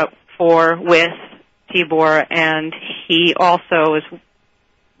with Tibor, and he also is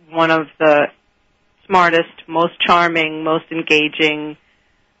one of the smartest, most charming, most engaging,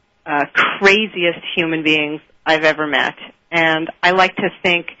 craziest human beings I've ever met. And I like to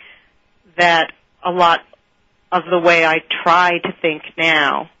think that a lot of the way I try to think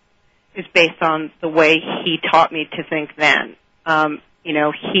now is based on the way he taught me to think then.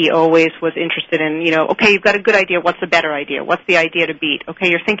 He always was interested in, okay, you've got a good idea. What's the better idea? What's the idea to beat? Okay,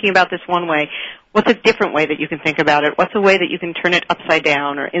 you're thinking about this one way. What's a different way that you can think about it? What's a way that you can turn it upside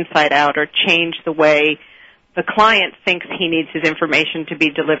down or inside out or change the way the client thinks he needs his information to be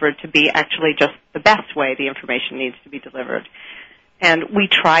delivered to be actually just the best way the information needs to be delivered? And we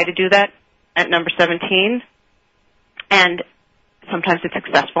try to do that at number 17. And sometimes it's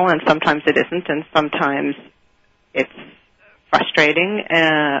successful and sometimes it isn't, and sometimes it's frustrating,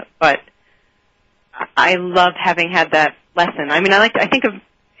 but I love having had that lesson. I mean, I think of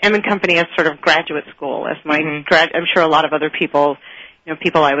M & Company as sort of graduate school, as my I'm sure a lot of other people,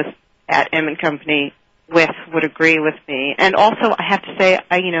 people I was at M & Company with would agree with me. And also, I have to say,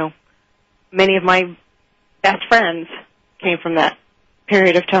 many of my best friends came from that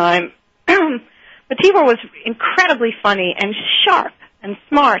period of time. But Tibor was incredibly funny and sharp and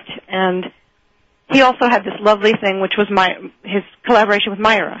smart, and he also had this lovely thing, which was his collaboration with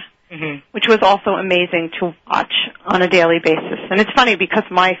Myra, which was also amazing to watch on a daily basis. And it's funny because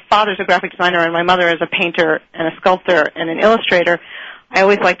my father's a graphic designer and my mother is a painter and a sculptor and an illustrator. I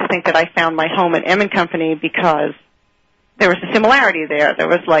always like to think that I found my home at M & Company because there was a similarity there. There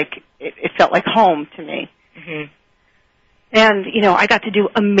was it felt like home to me. And, I got to do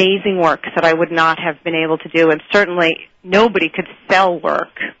amazing work that I would not have been able to do, and certainly nobody could sell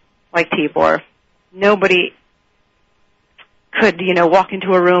work like Tibor. Nobody could, walk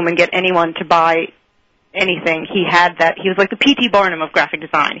into a room and get anyone to buy anything. He had that. He was like the P.T. Barnum of graphic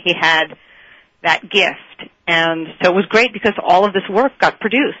design. He had that gift. And so it was great because all of this work got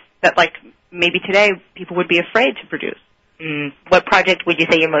produced that, maybe today people would be afraid to produce. What project would you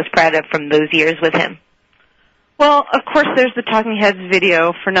say you're most proud of from those years with him? Well, of course, there's the Talking Heads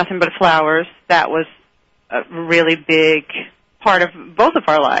video for Nothing But Flowers. That was a really big part of both of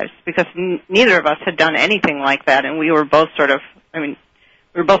our lives because neither of us had done anything like that, and we were both sort of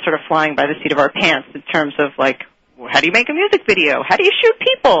flying by the seat of our pants in terms of how do you make a music video? How do you shoot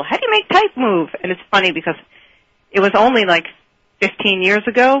people? How do you make type move? And it's funny because it was only 15 years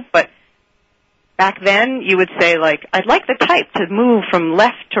ago, but back then you would say I'd like the type to move from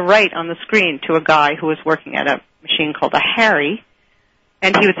left to right on the screen to a guy who was working at a machine called a Harry,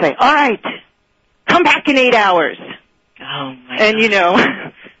 and he would say, all right, come back in 8 hours. Oh, my And, 8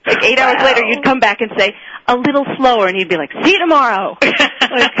 hours later, you'd come back and say, a little slower, and he'd be like, see you tomorrow.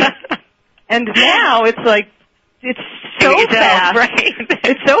 And now it's it's so fast. Right?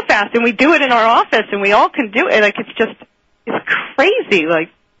 It's so fast, and we do it in our office, and we all can do it. It's crazy.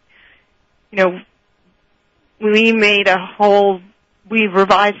 We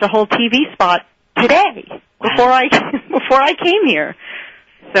revised a whole TV spot today before I came here.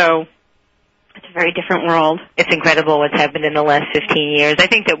 So it's a very different world. It's incredible what's happened in the last 15 years. I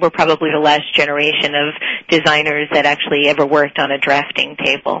think that we're probably the last generation of designers that actually ever worked on a drafting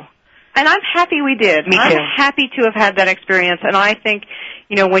table. And I'm happy we did. Me too. I'm happy to have had that experience. And I think,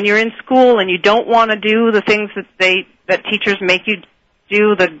 when you're in school and you don't want to do the things that teachers make you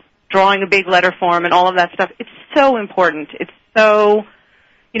do, the drawing a big letter form and all of that stuff, it's so important. It's so,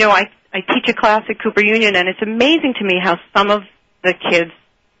 I teach a class at Cooper Union, and it's amazing to me how some of the kids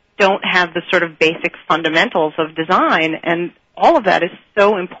don't have the sort of basic fundamentals of design, and all of that is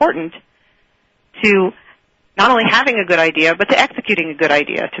so important to not only having a good idea, but to executing a good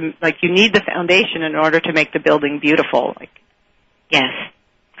idea. You need the foundation in order to make the building beautiful. Yes.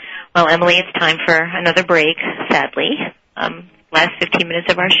 Well, Emily, it's time for another break, sadly. Last 15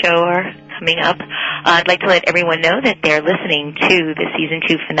 minutes of our show are coming up. I'd like to let everyone know that they're listening to the Season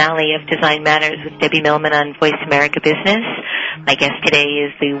 2 finale of Design Matters with Debbie Millman on Voice America Business. My guest today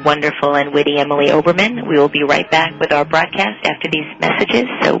is the wonderful and witty Emily Oberman. We will be right back with our broadcast after these messages,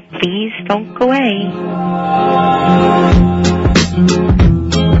 so please don't go away.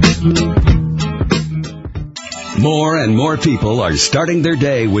 More and more people are starting their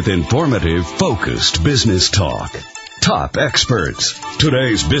day with informative, focused business talk. Top experts.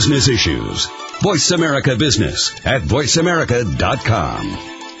 Today's business issues. Voice America Business at voiceamerica.com.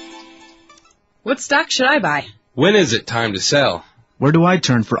 What stock should I buy? When is it time to sell? Where do I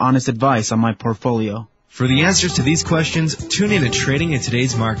turn for honest advice on my portfolio? For the answers to these questions, tune in to Trading in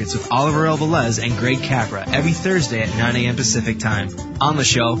Today's Markets with Oliver L. Velez and Greg Capra every Thursday at 9 a.m. Pacific Time. On the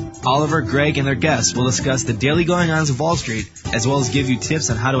show, Oliver, Greg, and their guests will discuss the daily going-ons of Wall Street, as well as give you tips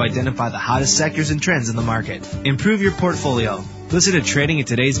on how to identify the hottest sectors and trends in the market. Improve your portfolio. Listen to Trading in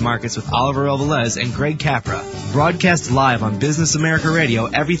Today's Markets with Oliver L. Velez and Greg Capra. Broadcast live on Business America Radio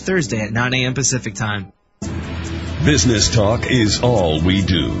every Thursday at 9 a.m. Pacific Time. Business talk is all we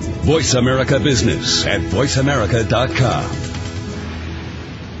do. Voice America Business at voiceamerica.com.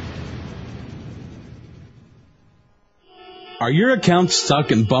 Are your accounts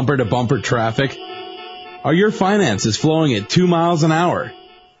stuck in bumper-to-bumper traffic? Are your finances flowing at 2 miles an hour?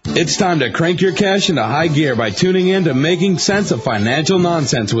 It's time to crank your cash into high gear by tuning in to Making Sense of Financial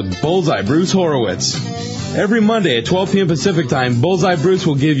Nonsense with Bullseye Bruce Horowitz. Every Monday at 12 p.m. Pacific Time, Bullseye Bruce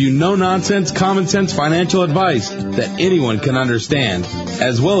will give you no-nonsense, common-sense financial advice that anyone can understand,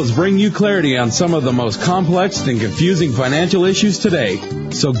 as well as bring you clarity on some of the most complex and confusing financial issues today.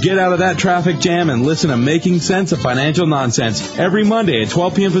 So get out of that traffic jam and listen to Making Sense of Financial Nonsense every Monday at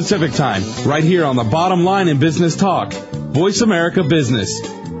 12 p.m. Pacific Time, right here on the Bottom Line in Business Talk, Voice America Business.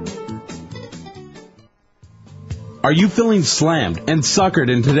 Are you feeling slammed and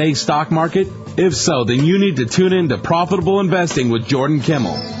suckered in today's stock market? If so, then you need to tune in to Profitable Investing with Jordan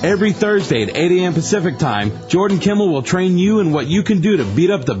Kimmel. Every Thursday at 8 a.m. Pacific Time, Jordan Kimmel will train you in what you can do to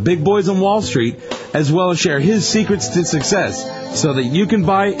beat up the big boys on Wall Street, as well as share his secrets to success so that you can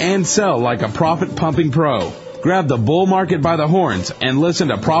buy and sell like a profit-pumping pro. Grab the bull market by the horns and listen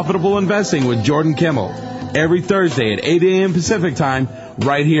to Profitable Investing with Jordan Kimmel. Every Thursday at 8 a.m. Pacific Time,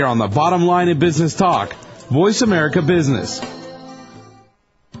 right here on the Bottom Line in Business Talk, Voice America Business.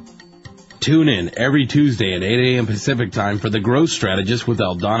 Tune in every Tuesday at 8 a.m. Pacific Time for The Growth Strategist with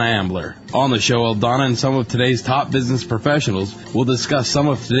Eldonna Ambler. On the show, Eldonna and some of today's top business professionals will discuss some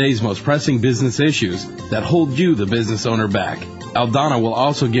of today's most pressing business issues that hold you, the business owner, back. Eldonna will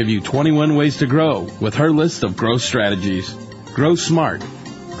also give you 21 ways to grow with her list of growth strategies. Grow smart,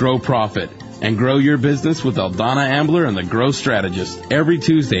 grow profit, and grow your business with Eldonna Ambler and The Growth Strategist every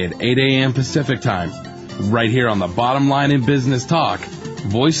Tuesday at 8 a.m. Pacific Time. Right here on the Bottom Line in Business Talk,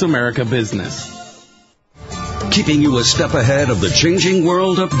 Voice America Business. Keeping you a step ahead of the changing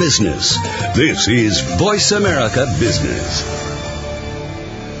world of business. This is Voice America Business.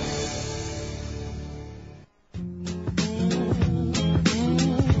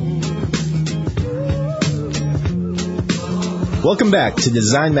 Welcome back to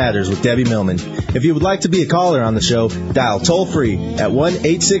Design Matters with Debbie Millman. If you would like to be a caller on the show, dial toll-free at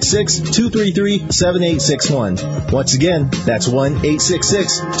 1-866-233-7861. Once again, that's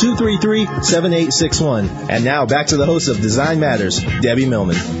 1-866-233-7861. And now, back to the host of Design Matters, Debbie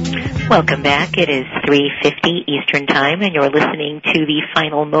Millman. Welcome back. It is 3:50 Eastern Time, and you're listening to the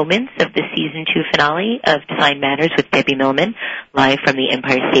final moments of the Season 2 finale of Design Matters with Debbie Millman, live from the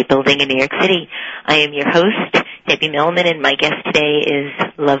Empire State Building in New York City. I am your host, Debbie Millman, and my guest today is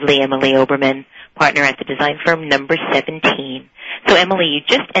lovely Emily Oberman, partner at the design firm Number 17. So, Emily, you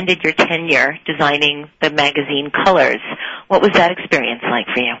just ended your tenure designing the magazine Colors. What was that experience like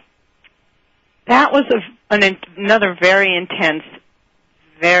for you? That was another very intense,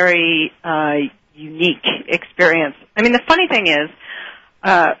 very unique experience. I mean, the funny thing is,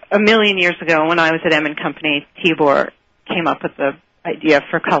 a million years ago when I was at M & Company, Tibor came up with the idea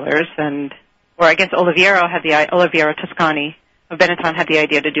for Colors, or I guess Oliviero Toscani of Benetton had the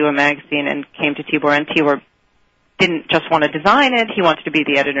idea to do a magazine and came to Tibor, and Tibor didn't just want to design it, he wanted to be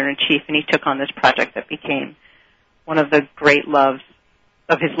the editor-in-chief, and he took on this project that became one of the great loves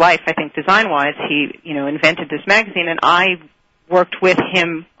of his life, I think, design-wise. He, invented this magazine, and I worked with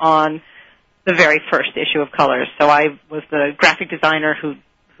him on the very first issue of Colors. So I was the graphic designer who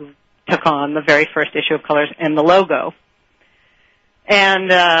took on the very first issue of Colors and the logo. And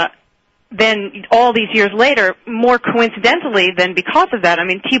then all these years later, more coincidentally than because of that, I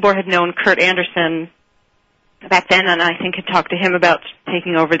mean, Tibor had known Kurt Anderson back then, and I think had talked to him about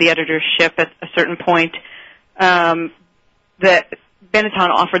taking over the editorship at a certain point. That Benetton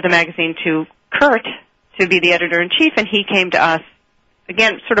offered the magazine to Kurt to be the editor-in-chief, and he came to us,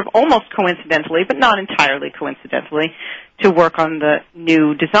 again, sort of almost coincidentally, but not entirely coincidentally, to work on the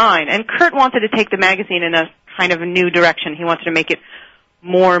new design. And Kurt wanted to take the magazine in a kind of a new direction. He wanted to make it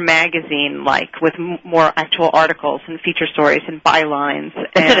more magazine-like, with more actual articles and feature stories and bylines.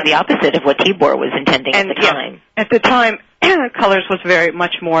 And sort of the opposite of what Tibor was intending at the time. Yeah, at the time, Colors was very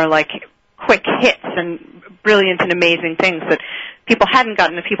much more like quick hits and brilliant and amazing things that people hadn't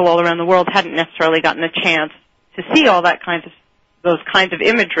gotten, the people all around the world hadn't necessarily gotten a chance to see all that those kinds of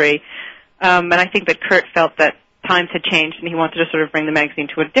imagery. And I think that Kurt felt that times had changed and he wanted to sort of bring the magazine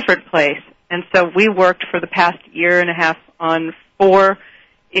to a different place. And so we worked for the past year and a half on 4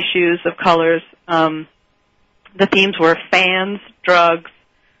 issues of Colors. The themes were fans, drugs,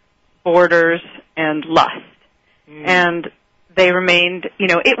 borders, and lust. And they remained,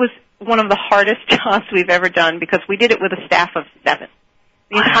 it was one of the hardest jobs we've ever done because we did it with a staff of 7.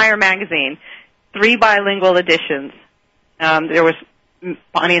 The entire magazine, 3 bilingual editions. There was,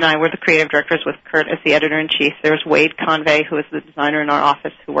 Bonnie and I were the creative directors with Kurt as the editor-in-chief. There was Wade Convey, who was the designer in our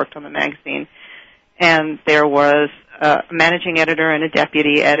office who worked on the magazine. And there was a managing editor and a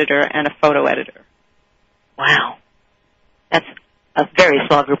deputy editor and a photo editor. Wow. That's a very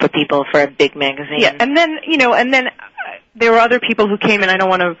small group of people for a big magazine. Yeah, and then there were other people who came in. I don't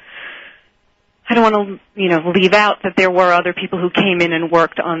want to, leave out that there were other people who came in and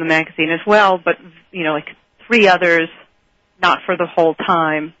worked on the magazine as well, but, like 3 others, not for the whole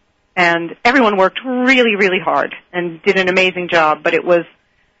time. And everyone worked really, really hard and did an amazing job, but it was,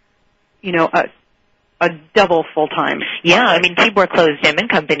 a double full-time. Yeah, I mean, Tibor closed Gem &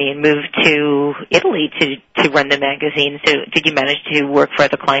 Company and moved to Italy to run the magazine. So did you manage to work for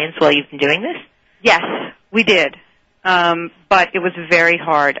other clients while you've been doing this? Yes, we did. But it was very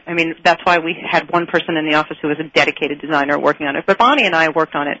hard. I mean, that's why we had one person in the office who was a dedicated designer working on it. But Bonnie and I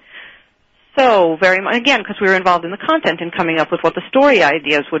worked on it so very much, again, because we were involved in the content and coming up with what the story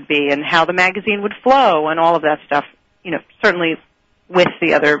ideas would be and how the magazine would flow and all of that stuff, certainly with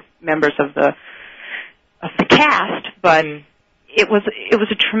the other members of the cast, but it was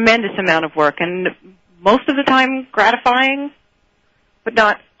a tremendous amount of work, and most of the time gratifying, but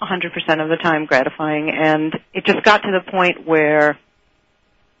not 100% of the time gratifying. And it just got to the point where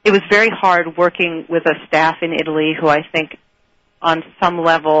it was very hard working with a staff in Italy who I think on some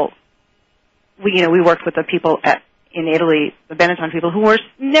level, we worked with the people in Italy, the Benetton people, who were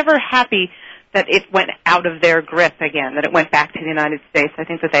never happy that it went out of their grip again, that it went back to the United States. I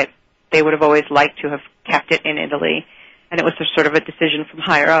think that they would have always liked to have kept it in Italy, and it was just sort of a decision from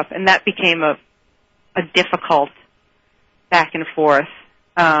higher up, and that became a difficult back and forth.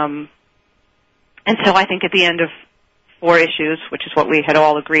 And so I think at the end of 4 issues, which is what we had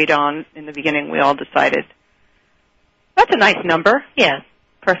all agreed on in the beginning, we all decided, that's a nice number. Yeah,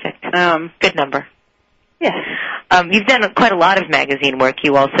 perfect. Good number. Yeah. You've done quite a lot of magazine work.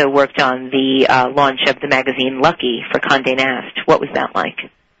 You also worked on the launch of the magazine Lucky for Condé Nast. What was that like?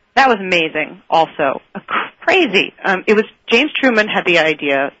 That was amazing also. Crazy. It was James Truman had the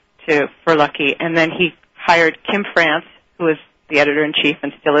idea for Lucky, and then he hired Kim France, who is the editor-in-chief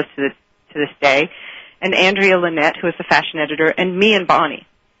and still is to this day, and Andrea Lynette, who is the fashion editor, and me and Bonnie.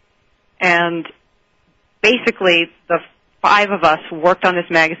 And basically the 5 of us worked on this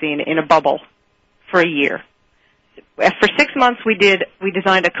magazine in a bubble for a year. For 6 months we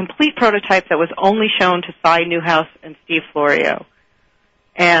designed a complete prototype that was only shown to Cy Newhouse and Steve Florio.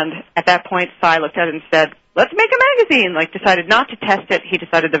 And at that point, Cy looked at it and said, let's make a magazine, decided not to test it. He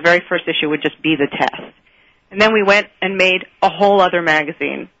decided the very first issue would just be the test. And then we went and made a whole other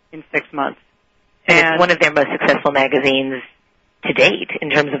magazine in 6 months. And it's one of their most successful magazines to date in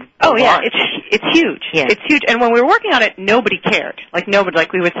terms of launch. It's huge. Yeah. It's huge. And when we were working on it, nobody cared. We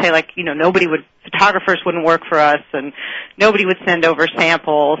would say, photographers wouldn't work for us, and nobody would send over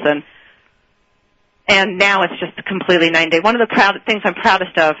samples, and now it's just completely night and day. One of the things I'm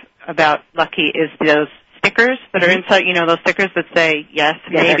proudest of about Lucky is those stickers that are inside, those stickers that say yes,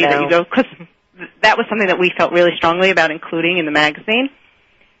 maybe, that you go, because that was something that we felt really strongly about including in the magazine.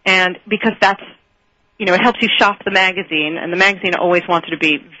 And because that's, it helps you shop the magazine, and the magazine always wanted to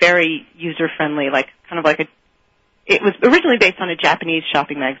be very user-friendly, it was originally based on a Japanese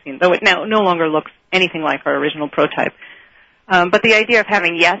shopping magazine, though it now no longer looks anything like our original prototype. But the idea of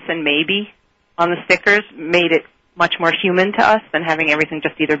having yes and maybe on the stickers made it much more human to us than having everything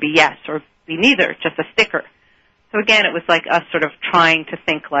just either be yes or be neither, just a sticker. So again, it was like us sort of trying to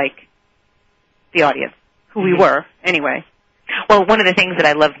think like the audience, who we were anyway. Well, one of the things that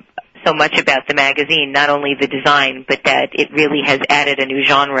I love so much about the magazine, not only the design, but that it really has added a new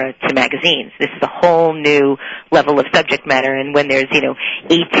genre to magazines. This is a whole new level of subject matter, and when there's,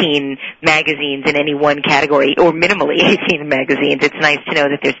 18 magazines in any one category, or minimally 18 magazines, it's nice to know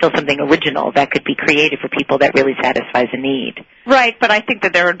that there's still something original that could be created for people that really satisfies a need. Right, but I think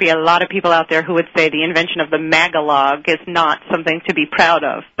that there would be a lot of people out there who would say the invention of the magalog is not something to be proud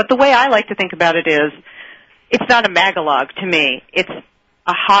of. But the way I like to think about it is, it's not a magalog to me. It's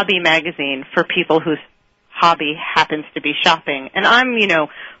a hobby magazine for people whose hobby happens to be shopping. And I'm,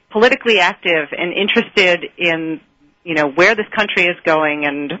 politically active and interested in, where this country is going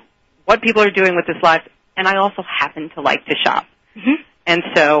and what people are doing with this life. And I also happen to like to shop. Mm-hmm. And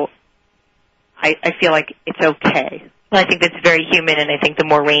so I feel like it's okay. Well, I think that's very human, and I think the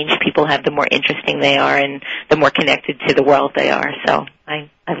more range people have, the more interesting they are and the more connected to the world they are. So I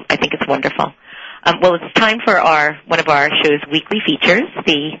think it's wonderful. Well, it's time for one of our show's weekly features,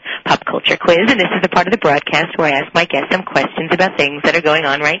 the Pop Culture Quiz, and this is the part of the broadcast where I ask my guests some questions about things that are going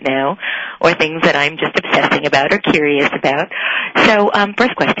on right now or things that I'm just obsessing about or curious about. So,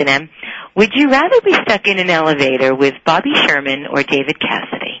 first question, Em. Would you rather be stuck in an elevator with Bobby Sherman or David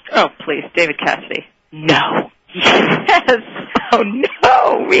Cassidy? Oh, please, David Cassidy. No. Yes. Oh,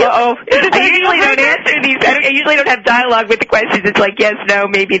 no, really? Uh-oh. I usually don't answer these. I usually don't have dialogue with the questions. It's like, yes, no,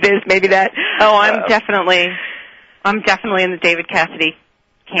 maybe this, maybe that. Oh, I'm definitely I'm definitely in the David Cassidy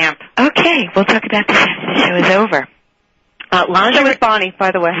camp. Okay, we'll talk about this after the show is over. So is Bonnie,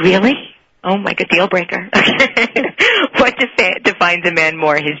 by the way. Really? Oh my God, deal breaker. What defines a man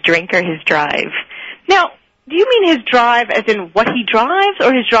more, his drink or his drive? Now, do you mean his drive as in what he drives,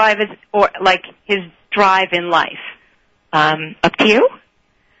 or his drive his drive in life? Up to you.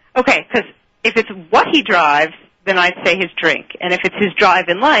 Okay, because if it's what he drives, then I'd say his drink. And if it's his drive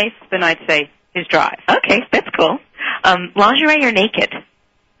in life, then I'd say his drive. Okay, that's cool. Lingerie or naked?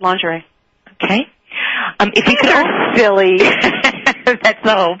 Lingerie. Okay. If you could, silly. That's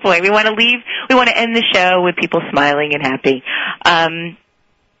the whole point. We want to end the show with people smiling and happy.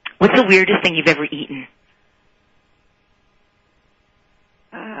 What's the weirdest thing you've ever eaten?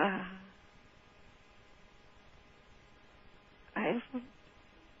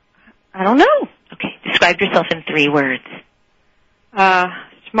 I don't know. Okay, describe yourself in 3 words.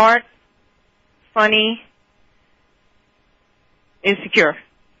 Smart, funny, insecure.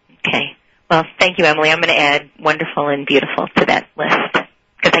 Okay. Well, thank you, Emily. I'm going to add wonderful and beautiful to that list,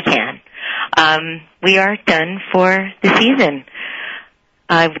 because I can. We are done for the season.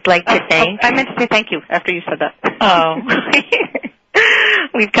 I would like to thank... I meant to say thank you after you said that. Oh.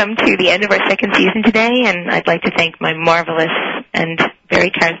 We've come to the end of our 2nd season today, and I'd like to thank my marvelous and very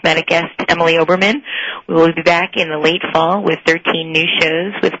charismatic guest, Emily Oberman. We will be back in the late fall with 13 new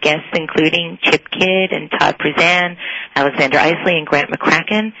shows with guests including Chip Kidd and Todd Prezan, Alexander Isley, and Grant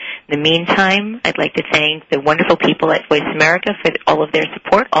McCracken. In the meantime, I'd like to thank the wonderful people at Voice America for all of their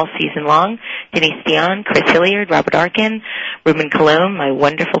support all season long. Denise Dion, Chris Hilliard, Robert Arkin, Ruben Colon, my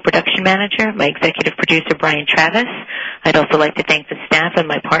wonderful production manager, my executive producer, Brian Travis. I'd also like to thank the staff and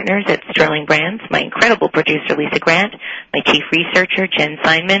my partners at Sterling Brands, my incredible producer, Lisa Grant, my chief researcher, Jen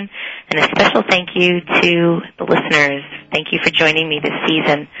Steinman, and a special thank you to the listeners. Thank you for joining me this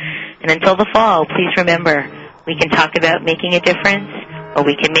season. And until the fall, please remember, we can talk about making a difference, or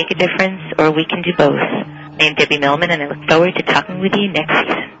we can make a difference, or we can do both. I am Debbie Millman, and I look forward to talking with you next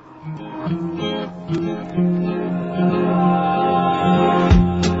season.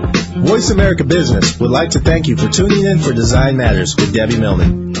 Voice America Business would like to thank you for tuning in for Design Matters with Debbie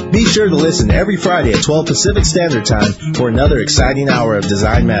Millman. Be sure to listen every Friday at 12 Pacific Standard Time for another exciting hour of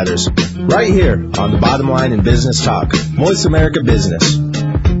Design Matters, right here on the Bottom Line in Business Talk, Voice America Business.